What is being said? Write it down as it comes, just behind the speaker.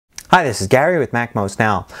Hi, this is Gary with MacMost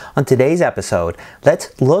Now. On today's episode,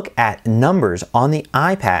 let's look at numbers on the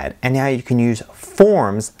iPad and how you can use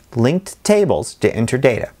forms linked tables to enter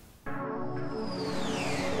data.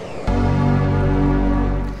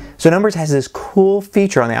 So Numbers has this cool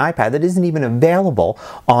feature on the iPad that isn't even available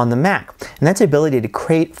on the Mac, and that's the ability to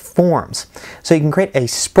create forms. So you can create a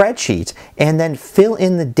spreadsheet and then fill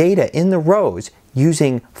in the data in the rows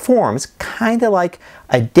using forms, kind of like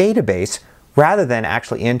a database, rather than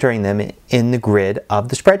actually entering them in the grid of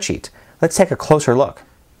the spreadsheet. Let's take a closer look.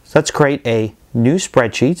 So let's create a new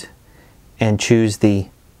spreadsheet and choose the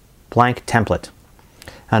blank template.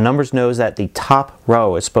 Now Numbers knows that the top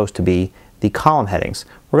row is supposed to be the column headings.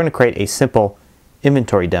 We're going to create a simple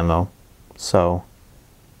inventory demo. So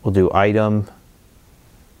we'll do item,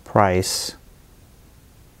 price,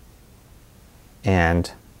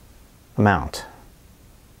 and amount.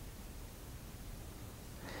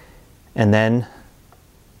 And then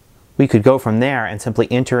we could go from there and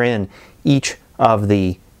simply enter in each of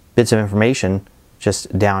the bits of information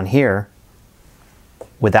just down here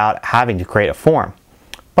without having to create a form.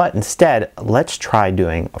 But instead, let's try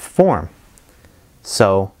doing a form.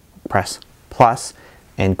 So press plus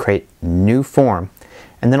and create new form.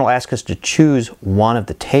 And then it'll ask us to choose one of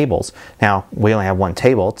the tables. Now, we only have one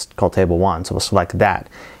table. It's called table 1, so we'll select that.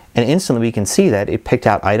 And instantly we can see that it picked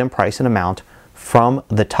out item, price, and amount from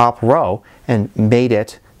the top row and made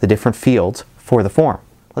it the different fields for the form.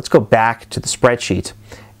 Let's go back to the spreadsheet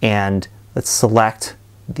and let's select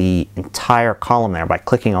the entire column there by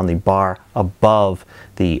clicking on the bar above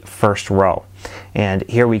the first row. And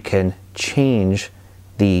here we can change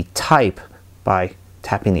the type by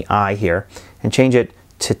tapping the I here and change it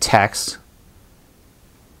to text.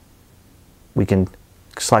 We can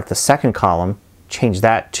select the second column, change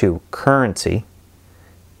that to currency.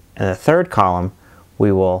 And the third column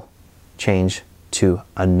we will change to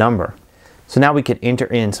a number. So now we could enter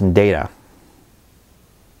in some data.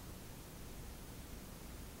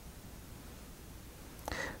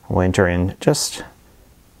 We'll enter in just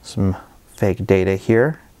some fake data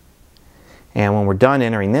here. And when we're done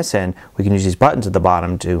entering this in, we can use these buttons at the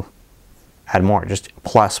bottom to add more. Just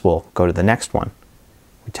plus will go to the next one.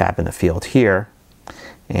 We tap in the field here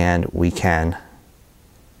and we can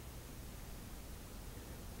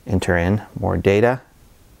enter in more data.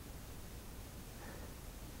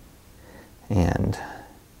 And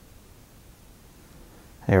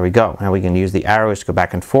there we go. Now we can use the arrows to go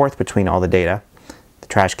back and forth between all the data. The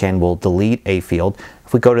trash can will delete a field.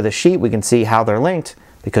 If we go to the sheet, we can see how they're linked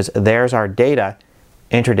because there's our data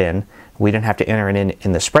entered in. We didn't have to enter it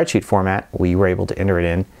in the spreadsheet format. We were able to enter it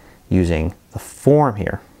in using the form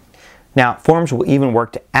here. Now, forms will even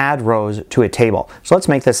work to add rows to a table. So let's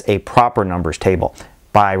make this a proper numbers table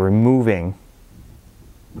by removing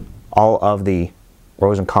all of the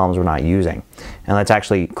rows and columns we're not using. And let's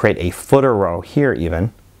actually create a footer row here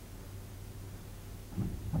even.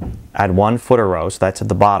 Add one footer row, so that's at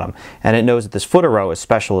the bottom. And it knows that this footer row is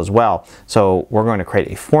special as well. So we're going to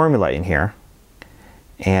create a formula in here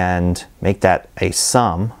and make that a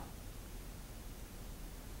sum.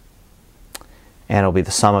 And it'll be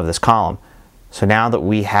the sum of this column. So now that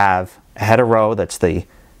we have a header row that's the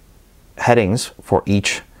headings for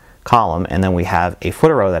each column, and then we have a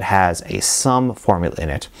footer row that has a sum formula in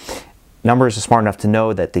it. Numbers are smart enough to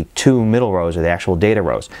know that the two middle rows are the actual data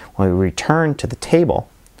rows. When we return to the table,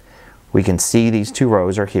 we can see these two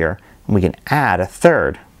rows are here, and we can add a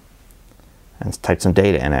third and type some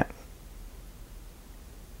data in it.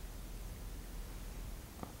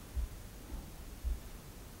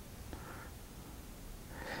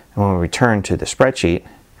 And when we return to the spreadsheet,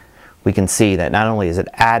 we can see that not only is it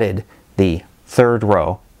added the third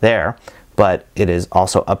row there, but it is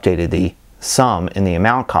also updated the sum in the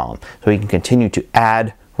amount column. So we can continue to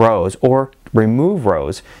add rows or remove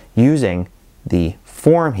rows using the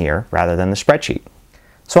form here rather than the spreadsheet.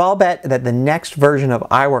 So I'll bet that the next version of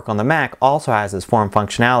iWork on the Mac also has this form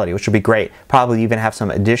functionality, which would be great. Probably even have some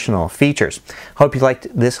additional features. Hope you liked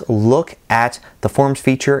this look at the forms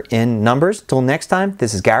feature in Numbers. Till next time,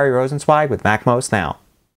 this is Gary Rosenzweig with MacMost Now.